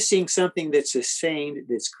 I'm just seeing something that's sustained,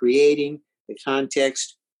 that's creating the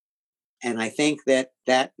context. And I think that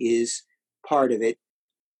is part of it.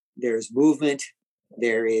 There's movement,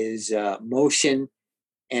 there is motion,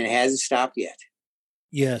 and it hasn't stopped yet.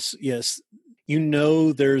 Yes.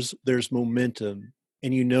 There's momentum,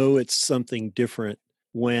 and it's something different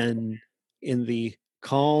when in the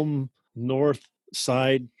calm north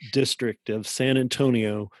side district of San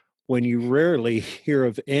Antonio, when you rarely hear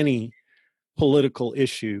of any political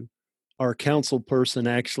issue, our council person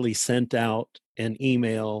actually sent out an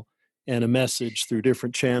email and a message through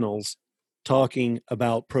different channels talking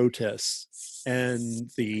about protests and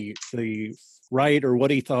the right, or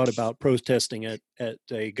what he thought about protesting at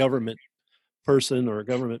a government person or a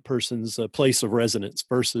government person's place of residence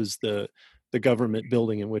versus the government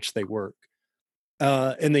building in which they work.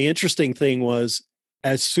 And the interesting thing was,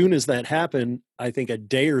 as soon as that happened, I think a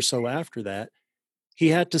day or so after that, he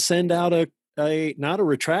had to send out a not a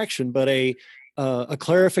retraction, but a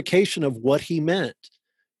clarification of what he meant.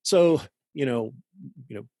 So,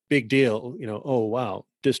 big deal, oh, wow,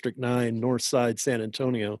 District 9, North Side, San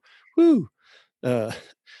Antonio, whoo. But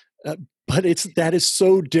that is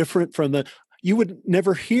so different from I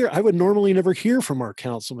would normally never hear from our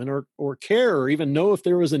councilman or care or even know if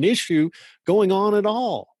there was an issue going on at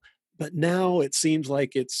all. But now it seems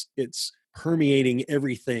like it's permeating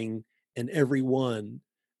everything and everyone.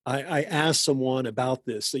 I asked someone about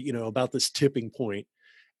this, about this tipping point,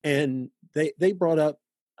 and they brought up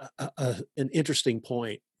an interesting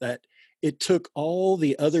point, that it took all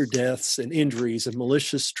the other deaths and injuries and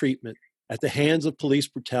malicious treatment at the hands of police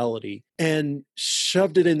brutality and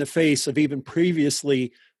shoved it in the face of even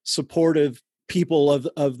previously supportive people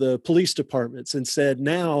of the police departments, and said,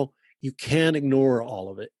 now you can't ignore all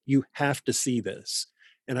of it. You have to see this.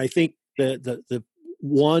 And I think that the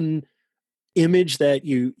one image that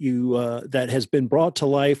that has been brought to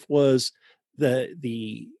life was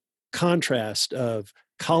the contrast of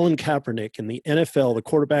Colin Kaepernick in the NFL, the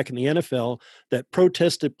quarterback in the NFL that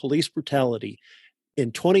protested police brutality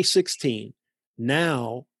in 2016.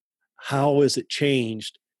 Now, how has it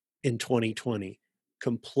changed in 2020?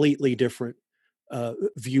 Completely different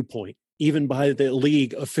viewpoint, even by the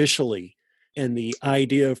league officially, and the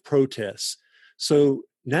idea of protests. So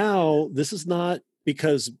now this is not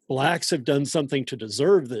because blacks have done something to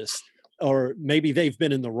deserve this, or maybe they've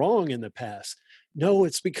been in the wrong in the past. No,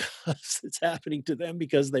 it's because it's happening to them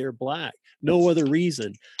because they are black. No other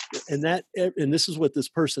reason. And this is what this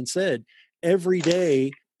person said. Every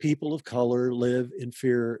day, people of color live in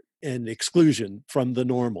fear and exclusion from the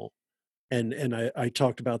normal. And I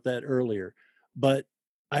talked about that earlier. But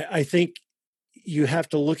I think you have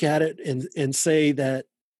to look at it and say that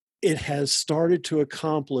it has started to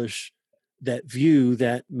accomplish that view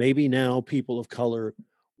that maybe now people of color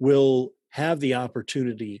will have the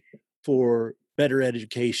opportunity for better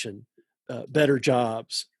education, better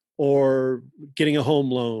jobs, or getting a home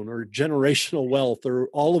loan, or generational wealth, or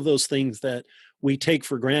all of those things that we take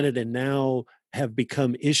for granted and now have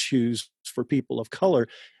become issues for people of color,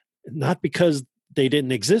 not because they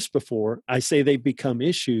didn't exist before. I say they've become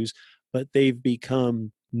issues, but they've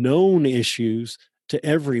become known issues to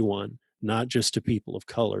everyone, not just to people of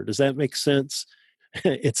color. Does that make sense?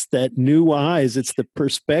 It's that new eyes, it's the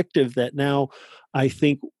perspective that now I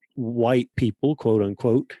think white people, quote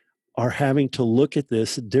unquote, are having to look at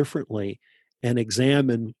this differently and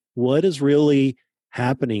examine what is really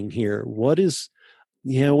happening here. What is,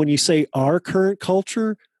 when you say our current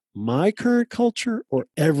culture, my current culture, or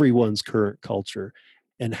everyone's current culture,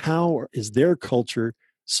 and how is their culture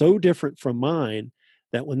so different from mine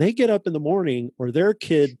that when they get up in the morning or their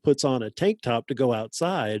kid puts on a tank top to go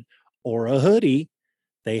outside or a hoodie,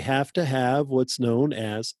 they have to have what's known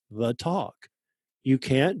as the talk. You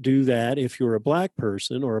can't do that if you're a black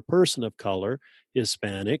person or a person of color,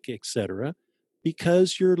 Hispanic, etc.,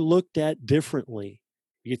 because you're looked at differently.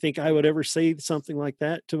 You think I would ever say something like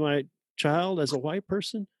that to my child as a white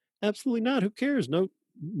person? Absolutely not. Who cares?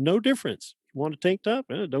 No difference. You want a tank top?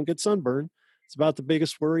 Don't get sunburned. It's about the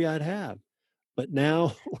biggest worry I'd have. But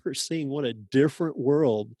now we're seeing what a different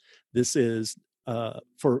world this is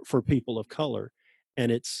for people of color,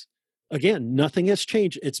 and it's, again, nothing has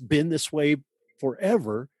changed. It's been this way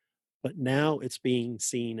forever, but now it's being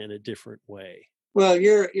seen in a different way. Well,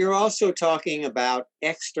 you're also talking about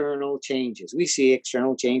external changes. We see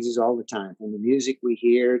external changes all the time, from the music we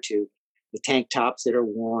hear to the tank tops that are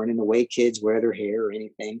worn and the way kids wear their hair or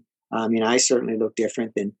anything. I mean, I certainly look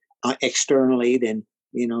different than externally than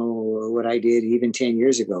what I did even 10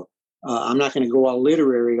 years ago. I'm not going to go all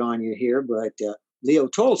literary on you here, but Leo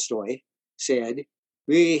Tolstoy said,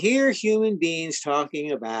 "We hear human beings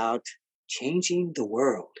talking about changing the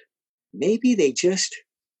world. Maybe they just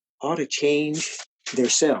ought to change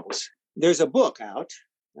themselves." There's a book out,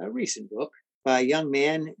 a recent book, by a young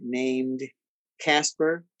man named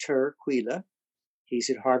Casper ter Kuile. He's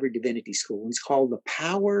at Harvard Divinity School. It's called The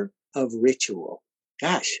Power of Ritual.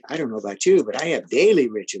 Gosh, I don't know about you, but I have daily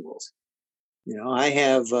rituals. I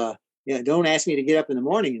have, don't ask me to get up in the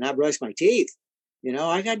morning and not brush my teeth.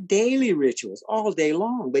 I got daily rituals all day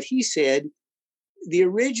long. But he said the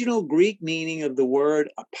original Greek meaning of the word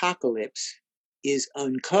apocalypse is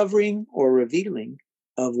uncovering or revealing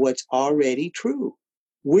of what's already true.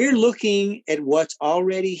 We're looking at what's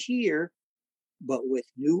already here, but with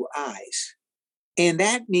new eyes. And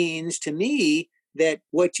that means to me that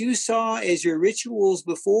what you saw as your rituals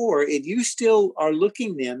before, if you still are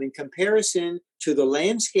looking them in comparison to the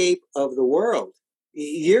landscape of the world,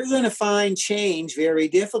 you're going to find change very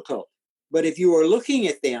difficult. But if you are looking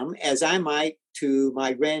at them, as I might to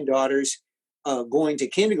my granddaughters going to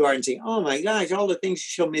kindergarten, saying, "Oh my gosh, all the things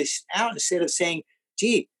she'll miss out," instead of saying,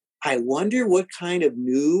 "Gee, I wonder what kind of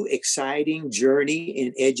new, exciting journey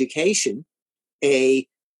in education a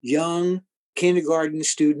young kindergarten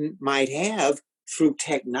student might have through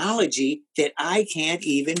technology that I can't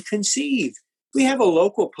even conceive." We have a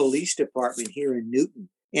local police department here in Newton,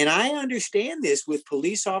 and I understand this with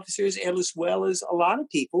police officers as well as a lot of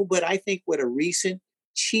people, but I think what a recent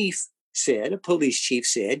chief said, a police chief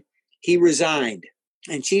said, he resigned.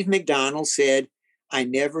 And Chief McDonald said, "I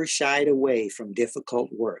never shied away from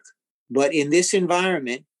difficult work. But in this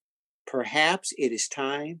environment, perhaps it is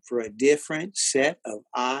time for a different set of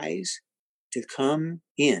eyes to come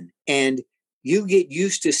in." And you get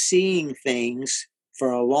used to seeing things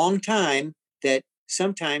for a long time that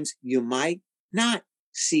sometimes you might not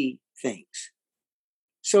see things.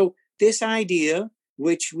 So this idea,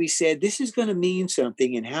 which we said this is going to mean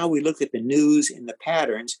something in how we look at the news and the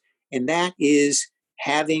patterns, and that is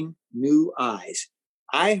having new eyes.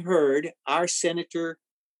 I heard our senator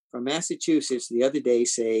from Massachusetts the other day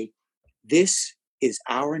say, "This is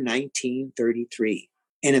our 1933.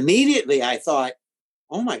 And immediately I thought,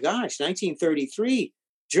 oh my gosh, 1933,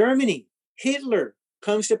 Germany, Hitler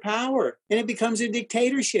comes to power and it becomes a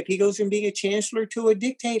dictatorship. He goes from being a chancellor to a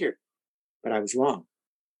dictator. But I was wrong.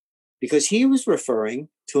 because he was referring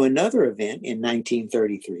to another event in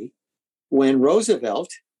 1933 when Roosevelt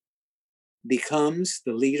becomes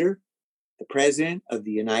the leader, the president of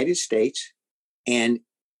the United States, and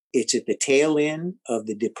it's at the tail end of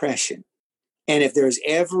the Depression. And if there's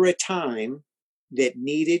ever a time that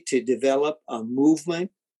needed to develop a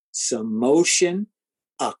movement, some motion,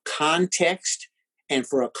 a context, and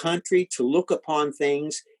for a country to look upon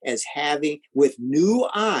things as having with new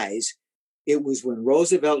eyes, it was when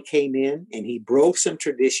Roosevelt came in and he broke some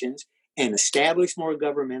traditions and established more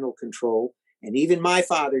governmental control. And even my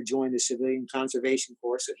father joined the Civilian Conservation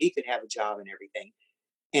Corps so he could have a job and everything.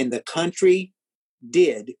 And the country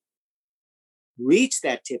did reach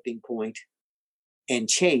that tipping point and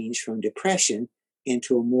change from depression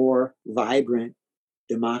into a more vibrant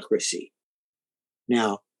democracy.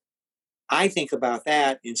 Now, I think about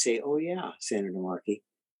that and say, oh yeah, Senator Markey,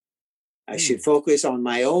 I should focus on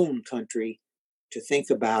my own country to think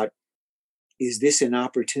about, is this an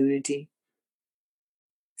opportunity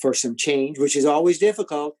for some change, which is always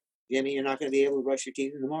difficult. Jimmy, you're not going to be able to brush your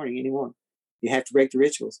teeth in the morning anymore. You have to break the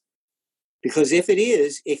rituals. Because if it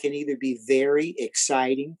is, it can either be very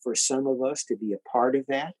exciting for some of us to be a part of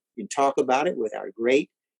that and talk about it with our great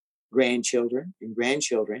grandchildren and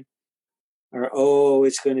grandchildren, or, oh,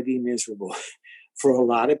 it's going to be miserable for a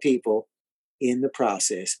lot of people in the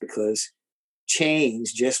process, because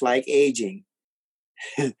change, just like aging,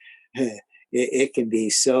 it can be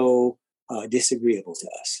so disagreeable to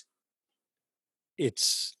us.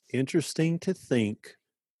 It's interesting to think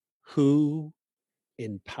who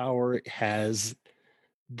in power has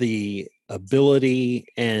the ability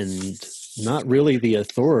and not really the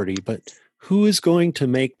authority, but who is going to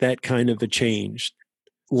make that kind of a change?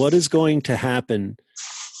 What is going to happen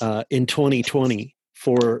in 2020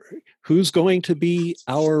 for who's going to be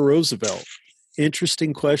our Roosevelt?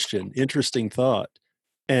 Interesting question, interesting thought.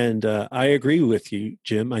 And I agree with you,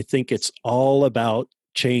 Jim. I think it's all about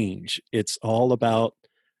change. It's all about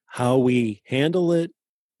how we handle it.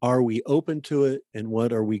 Are we open to it? And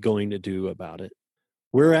what are we going to do about it?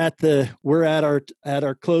 We're at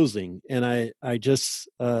our closing, and I just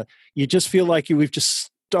you just feel like we've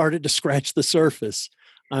just started to scratch the surface.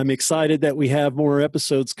 I'm excited that we have more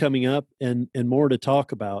episodes coming up and more to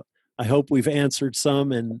talk about. I hope we've answered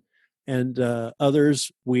some, and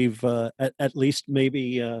others we've at least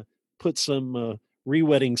maybe put some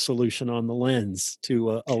rewetting solution on the lens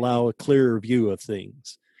to allow a clearer view of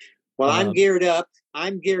things. Well, I'm geared up.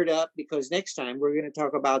 I'm geared up because next time we're going to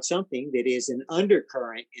talk about something that is an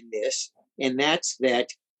undercurrent in this, and that's that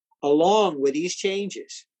along with these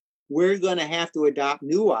changes, we're going to have to adopt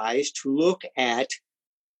new eyes to look at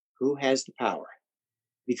who has the power,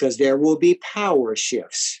 because there will be power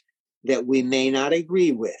shifts that we may not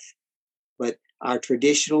agree with, but our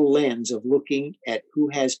traditional lens of looking at who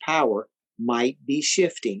has power might be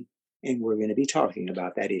shifting, and we're going to be talking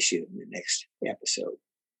about that issue in the next episode.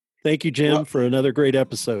 Thank you, Jim, for another great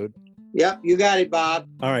episode. Yep, you got it, Bob.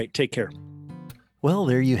 All right, take care. Well,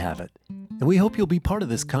 there you have it. And we hope you'll be part of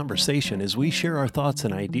this conversation as we share our thoughts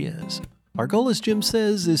and ideas. Our goal, as Jim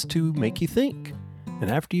says, is to make you think.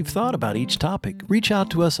 And after you've thought about each topic, reach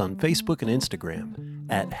out to us on Facebook and Instagram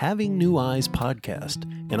at Having New Eyes Podcast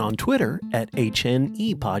and on Twitter at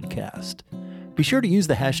HNE Podcast. Be sure to use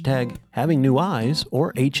the hashtag Having New Eyes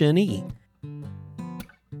or HNE.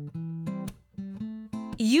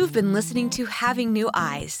 You've been listening to Having New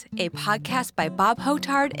Eyes, a podcast by Bob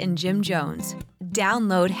Hotard and Jim Jones.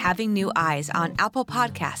 Download Having New Eyes on Apple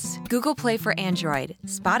Podcasts, Google Play for Android,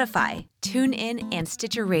 Spotify, TuneIn, and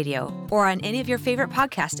Stitcher Radio, or on any of your favorite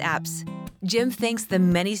podcast apps. Jim thanks the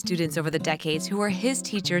many students over the decades who were his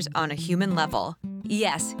teachers on a human level.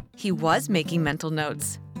 Yes, he was making mental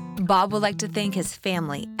notes. Bob would like to thank his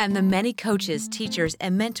family and the many coaches, teachers,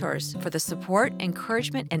 and mentors for the support,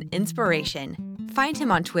 encouragement, and inspiration. Find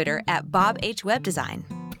him on Twitter at Bob H. Web Design.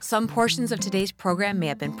 Some portions of today's program may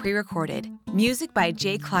have been pre-recorded. Music by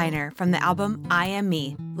Jay Kleiner from the album I Am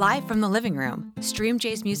Me, live from the living room. Stream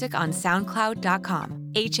Jay's music on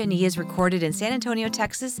SoundCloud.com. HNE is recorded in San Antonio,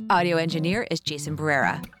 Texas. Audio engineer is Jason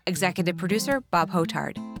Barrera. Executive producer, Bob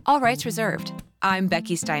Hotard. All rights reserved. I'm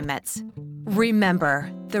Becky Steinmetz.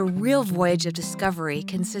 Remember, the real voyage of discovery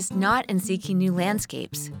consists not in seeking new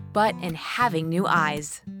landscapes, but in having new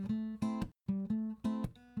eyes.